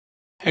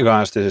Hey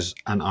guys, this is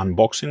an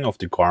unboxing of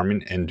the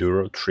Garmin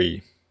Enduro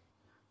 3.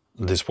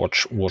 This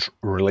watch was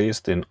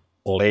released in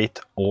late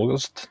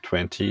August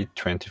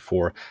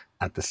 2024.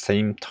 At the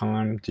same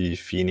time, the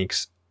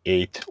Fenix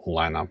 8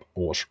 lineup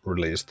was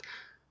released.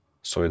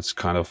 So it's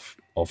kind of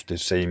the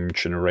same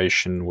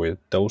generation with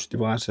those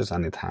devices,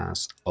 and it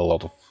has a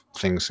lot of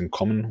things in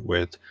common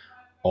with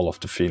all of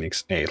the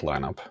Fenix 8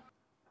 lineup.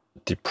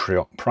 The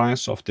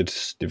price of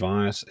this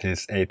device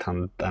is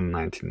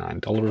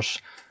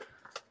 $899.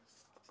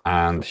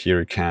 And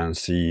here you can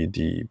see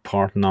the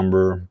part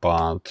number,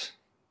 but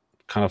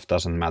kind of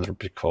doesn't matter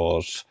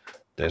because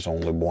there's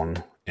only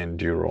one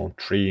Enduro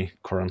 3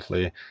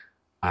 currently,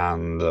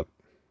 and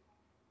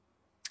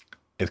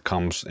it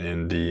comes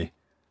in the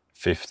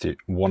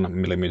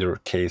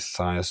 51mm case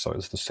size, so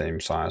it's the same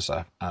size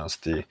as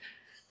the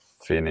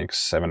Fenix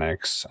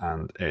 7X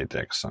and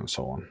 8X and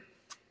so on.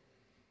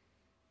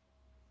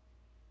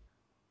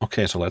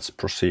 Okay, so let's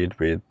proceed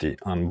with the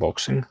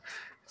unboxing.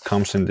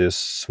 Comes in this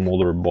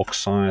smaller box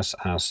size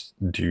as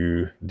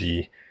do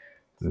the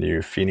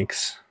new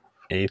Fenix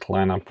 8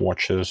 lineup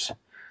watches,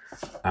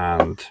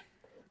 and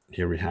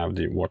here we have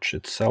the watch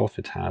itself.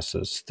 It has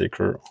a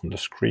sticker on the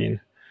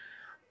screen,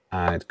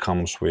 and it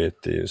comes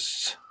with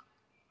this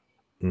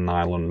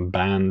nylon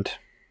band,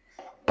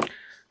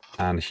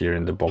 and here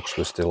in the box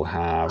we still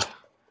have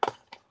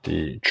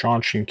the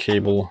charging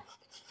cable.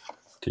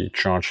 The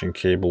charging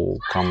cable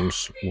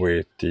comes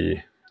with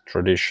the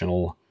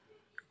traditional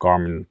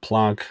Garmin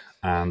plug,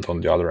 and on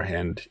the other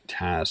hand it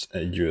has a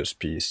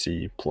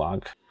USB-C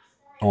plug.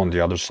 On the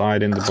other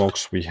side in the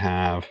box we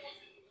have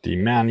the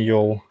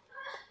manual,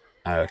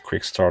 a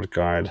quick start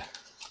guide,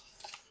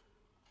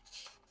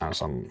 and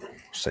some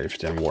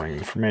safety and warning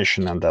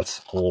information, and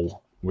that's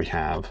all we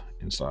have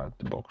inside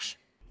the box.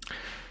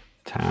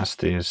 It has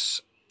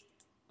this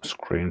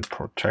screen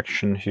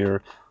protection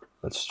here.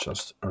 Let's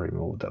just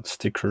remove that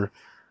sticker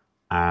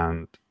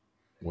and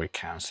we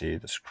can see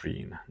the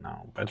screen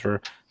now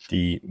better.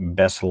 The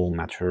bezel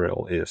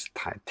material is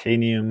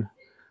titanium,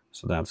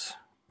 so that's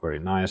very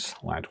nice,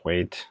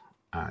 lightweight,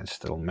 and it's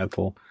still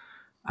metal.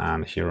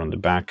 And here on the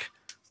back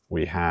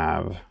we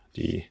have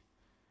it's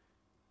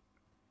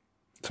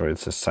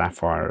a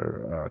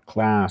sapphire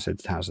glass.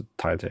 It has a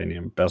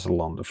titanium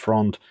bezel on the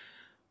front,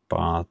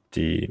 but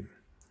the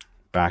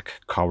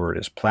back cover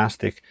is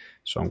plastic.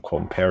 So I'm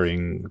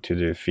comparing to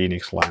the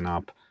Fenix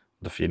lineup.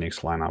 The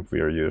Fenix lineup,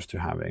 we are used to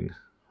having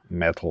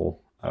metal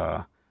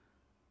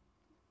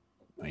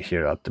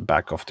here at the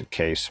back of the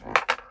case,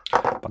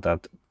 but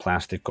that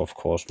plastic of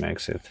course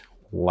makes it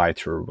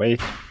lighter weight.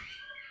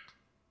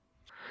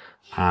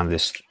 And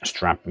this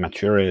strap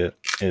material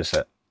is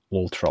a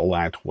ultra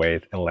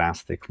lightweight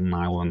elastic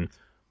nylon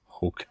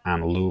hook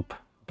and loop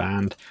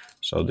band,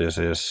 so this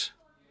is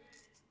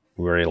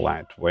very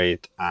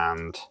lightweight,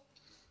 and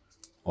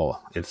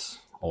well, it's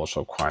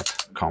also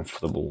quite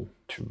comfortable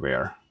to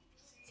wear.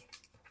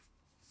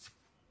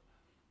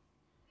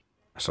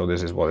 So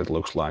this is what it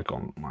looks like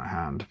on my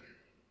hand.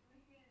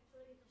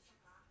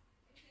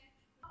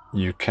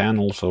 You can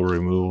also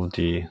remove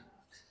the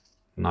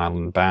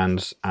nylon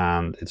bands,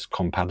 and it's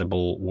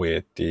compatible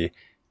with the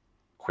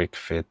quick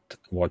fit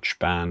watch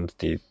band,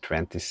 the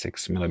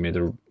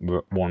 26mm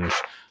ones,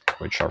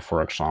 which are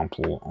for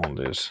example on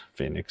this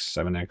Fenix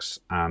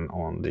 7X and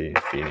on the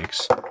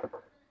Fenix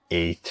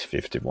 8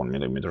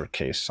 51mm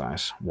case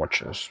size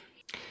watches.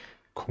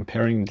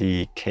 Comparing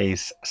the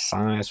case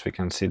size, we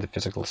can see the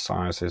physical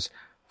size is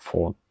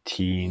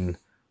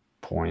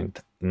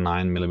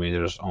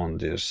 14.9mm on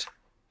this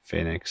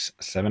Fenix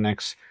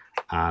 7X,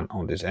 and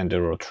on this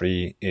Enduro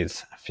 3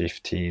 it's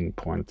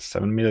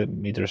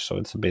 15.7mm, so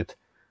it's a bit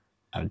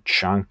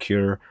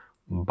chunkier,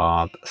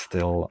 but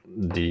still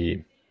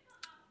the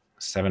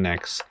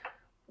 7X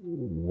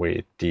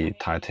with the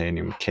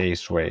titanium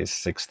case weighs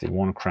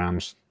 61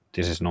 grams.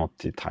 This is not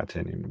the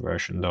titanium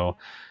version though,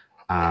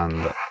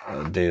 and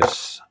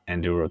this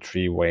Enduro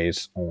 3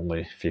 weighs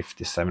only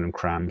 57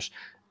 grams,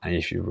 and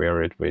if you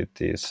wear it with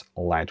this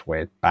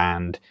lightweight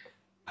band,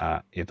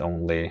 it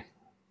only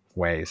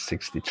weighs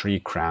 63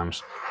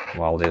 grams,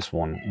 while this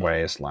one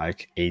weighs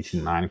like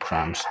 89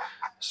 grams.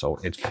 So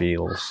it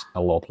feels a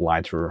lot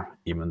lighter,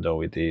 even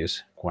though it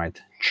is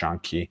quite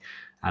chunky.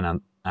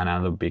 And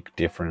another big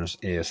difference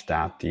is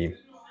that the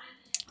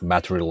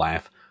battery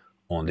life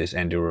on this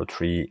Enduro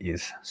 3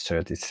 is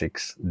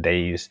 36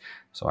 days.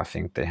 So I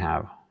think they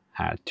have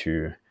had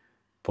to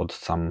put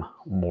some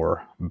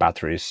more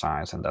battery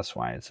size, and that's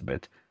why it's a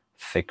bit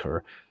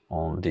thicker.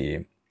 On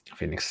the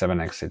Fenix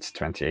 7X it's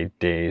 28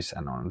 days,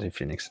 and on the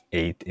Fenix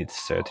 8 it's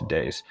 30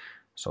 days.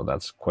 So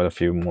that's quite a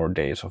few more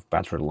days of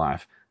battery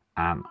life.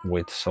 And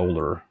with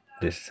solar,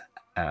 this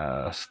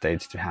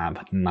states to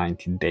have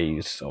 90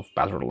 days of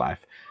battery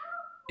life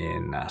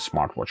in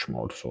smartwatch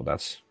mode, so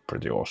that's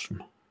pretty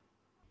awesome.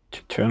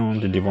 To turn on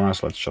the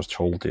device, let's just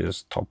hold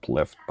this top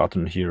left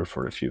button here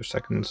for a few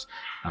seconds,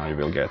 and you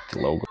will get the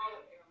logo.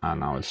 And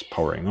now it's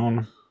powering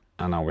on,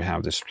 and now we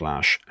have the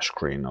splash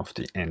screen of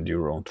the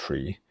Enduro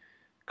 3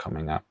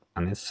 coming up,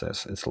 and it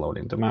says it's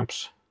loading the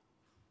maps.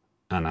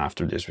 and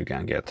after this we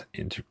can get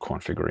into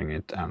configuring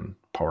it and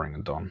powering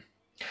it on.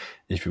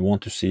 If you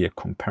want to see a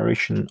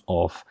comparison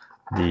of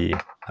the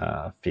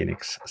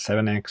Fenix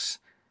 7X,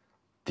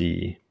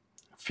 the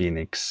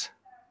Fenix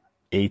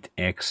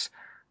 8X,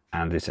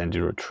 and this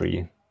Enduro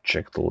 3,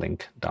 check the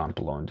link down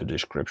below in the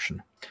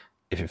description.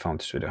 If you found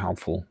this video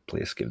helpful,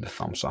 please give it a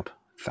thumbs up.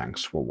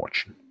 Thanks for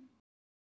watching.